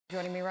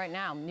Joining me right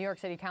now, New York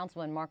City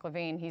Councilman Mark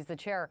Levine. He's the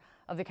chair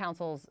of the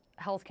council's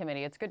health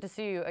committee. It's good to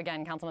see you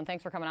again, Councilman.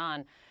 Thanks for coming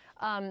on.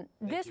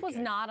 This was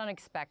not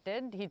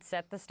unexpected. He'd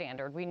set the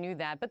standard. We knew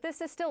that. But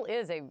this still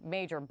is a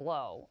major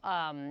blow.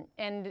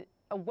 And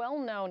a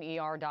well-known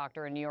ER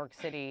doctor in New York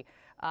City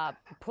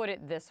put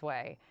it this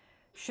way.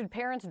 Should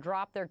parents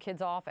drop their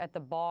kids off at the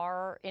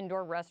bar,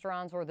 indoor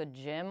restaurants, or the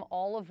gym,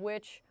 all of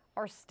which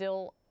are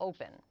still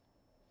open?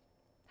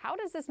 How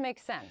does this make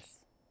sense?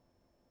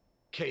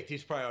 Kate,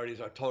 these priorities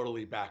are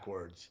totally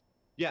backwards.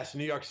 Yes,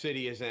 New York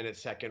City is in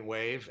its second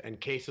wave and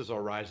cases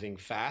are rising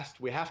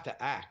fast. We have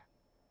to act.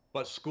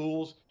 But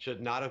schools should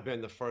not have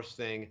been the first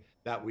thing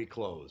that we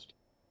closed.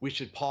 We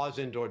should pause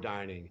indoor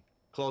dining,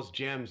 close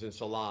gyms and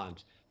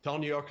salons, tell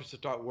New Yorkers to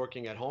start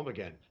working at home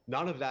again.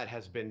 None of that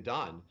has been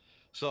done.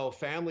 So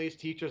families,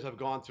 teachers have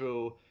gone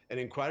through an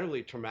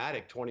incredibly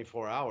traumatic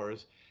 24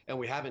 hours, and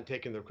we haven't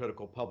taken the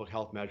critical public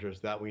health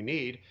measures that we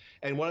need.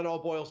 And what it all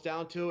boils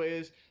down to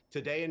is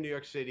today in New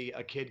York City,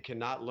 a kid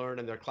cannot learn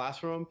in their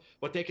classroom,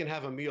 but they can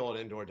have a meal at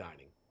indoor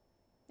dining.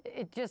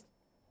 It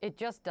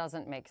just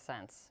doesn't make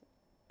sense.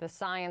 The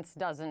science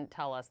doesn't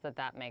tell us that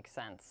that makes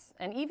sense.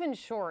 And even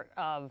short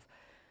of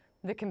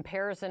the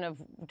comparison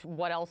of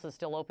what else is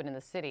still open in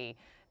the city,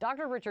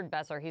 Dr. Richard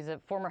Besser, he's a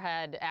former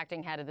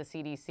acting head of the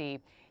CDC.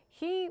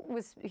 He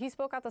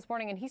spoke out this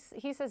morning, and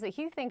he says that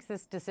he thinks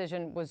this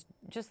decision was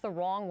just the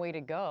wrong way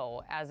to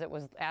go as it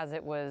was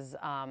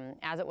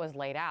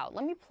laid out.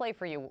 Let me play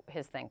for you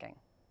his thinking.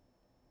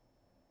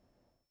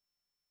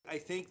 I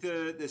think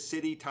the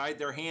city tied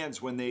their hands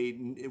when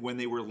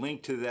they were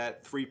linked to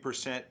that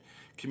 3%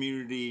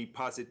 community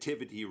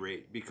positivity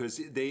rate, because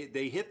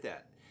they hit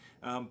that.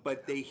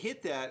 But they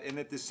hit that, and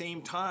at the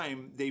same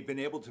time, they've been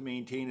able to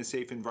maintain a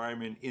safe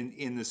environment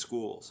in the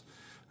schools.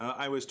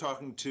 I was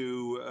talking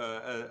to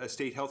a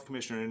state health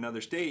commissioner in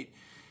another state,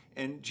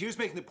 and she was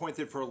making the point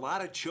that for a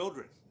lot of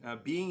children,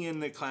 being in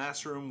the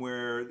classroom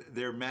where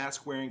their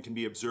mask wearing can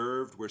be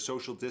observed, where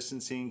social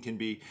distancing can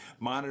be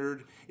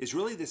monitored, is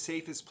really the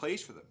safest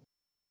place for them.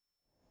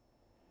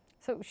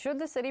 So should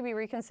the city be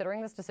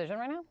reconsidering this decision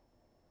right now?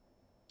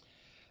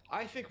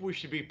 I think we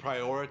should be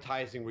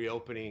prioritizing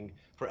reopening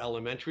for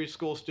elementary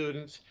school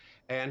students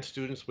and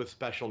students with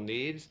special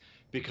needs,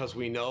 because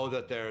we know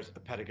that there's a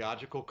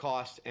pedagogical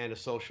cost and a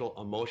social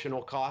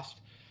emotional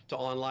cost to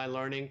online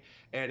learning.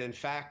 And in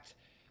fact,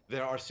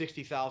 there are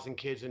 60,000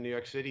 kids in New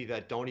York City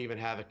that don't even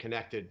have a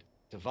connected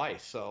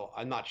device. So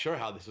I'm not sure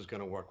how this is going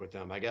to work with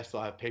them. I guess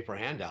they'll have paper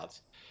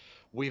handouts.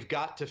 We've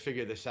got to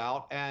figure this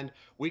out, and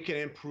we can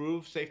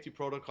improve safety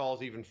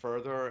protocols even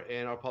further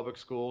in our public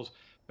schools,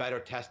 better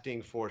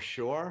testing for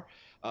sure,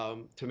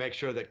 to make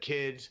sure that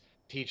kids,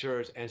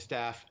 teachers, and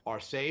staff are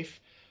safe.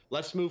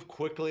 Let's move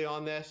quickly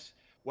on this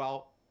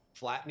while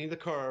flattening the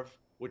curve,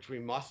 which we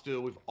must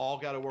do. We've all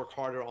got to work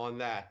harder on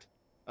that.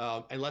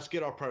 And let's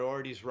get our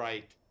priorities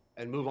right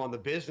and move on the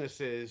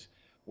businesses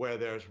where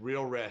there's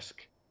real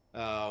risk.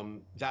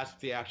 That's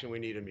the action we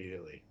need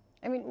immediately.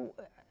 I mean,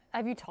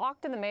 have you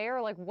talked to the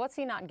mayor? Like, what's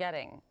he not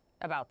getting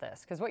about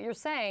this? Because what you're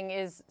saying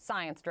is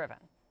science-driven.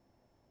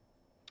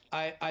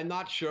 I'm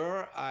not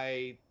sure.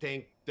 I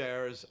think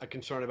there's a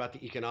concern about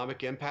the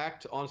economic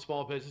impact on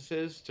small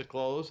businesses to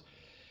close,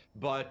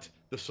 but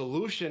the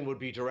solution would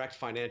be direct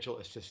financial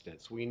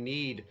assistance. We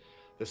need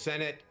the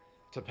Senate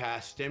to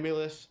pass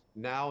stimulus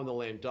now in the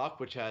lame duck,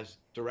 which has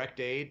direct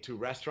aid to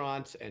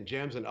restaurants and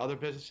gyms and other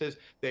businesses.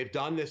 They've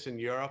done this in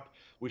Europe.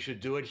 We should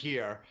do it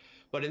here.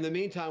 But in the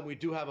meantime, we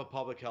do have a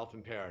public health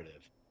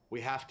imperative.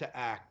 We have to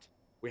act.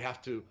 We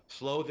have to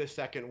slow this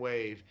second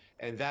wave.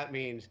 And that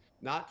means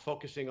not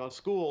focusing on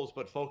schools,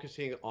 but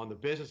focusing on the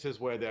businesses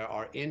where there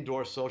are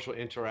indoor social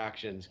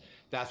interactions.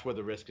 That's where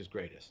the risk is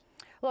greatest.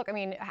 Look, I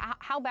mean,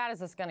 how bad is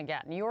this going to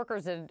get? New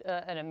Yorkers did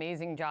an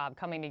amazing job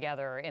coming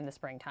together in the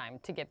springtime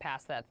to get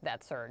past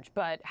that surge.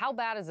 But how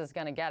bad is this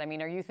going to get? I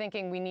mean, are you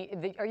thinking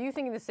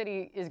the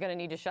city is going to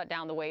need to shut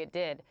down the way it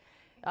did,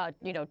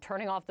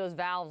 turning off those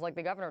valves like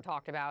the governor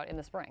talked about in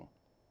the spring?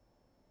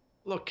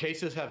 Look,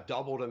 cases have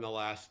doubled in the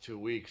last 2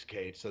 weeks,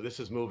 Kate, so this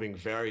is moving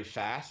very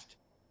fast.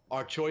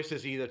 Our choice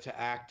is either to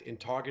act in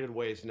targeted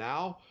ways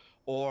now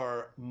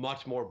or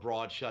much more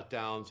broad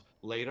shutdowns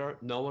later.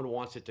 No one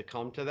wants it to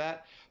come to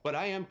that. But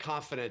I am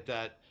confident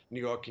that New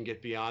York can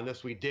get beyond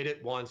this. We did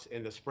it once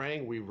in the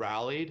spring. We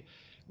rallied.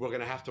 We're going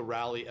to have to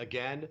rally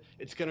again.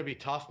 It's going to be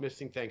tough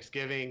missing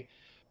Thanksgiving,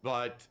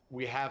 but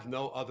we have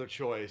no other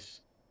choice,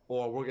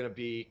 or we're going to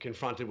be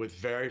confronted with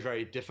very,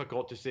 very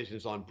difficult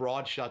decisions on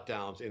broad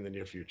shutdowns in the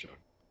near future.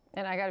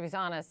 And I got to be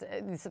honest,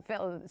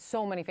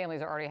 so many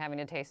families are already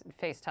having to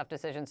face tough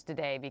decisions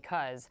today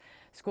because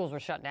schools were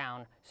shut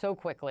down so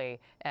quickly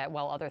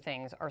while other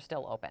things are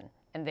still open.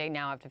 And they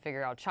now have to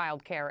figure out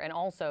childcare. And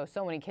also,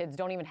 so many kids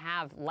don't even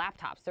have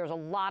laptops. There's a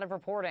lot of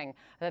reporting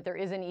that there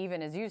isn't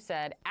even, as you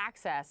said,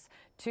 access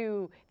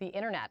to the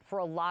internet for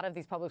a lot of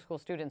these public school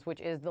students,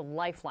 which is the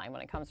lifeline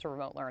when it comes to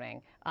remote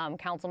learning.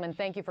 Councilman,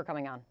 thank you for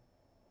coming on.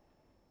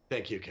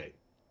 Thank you, Kate.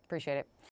 Appreciate it.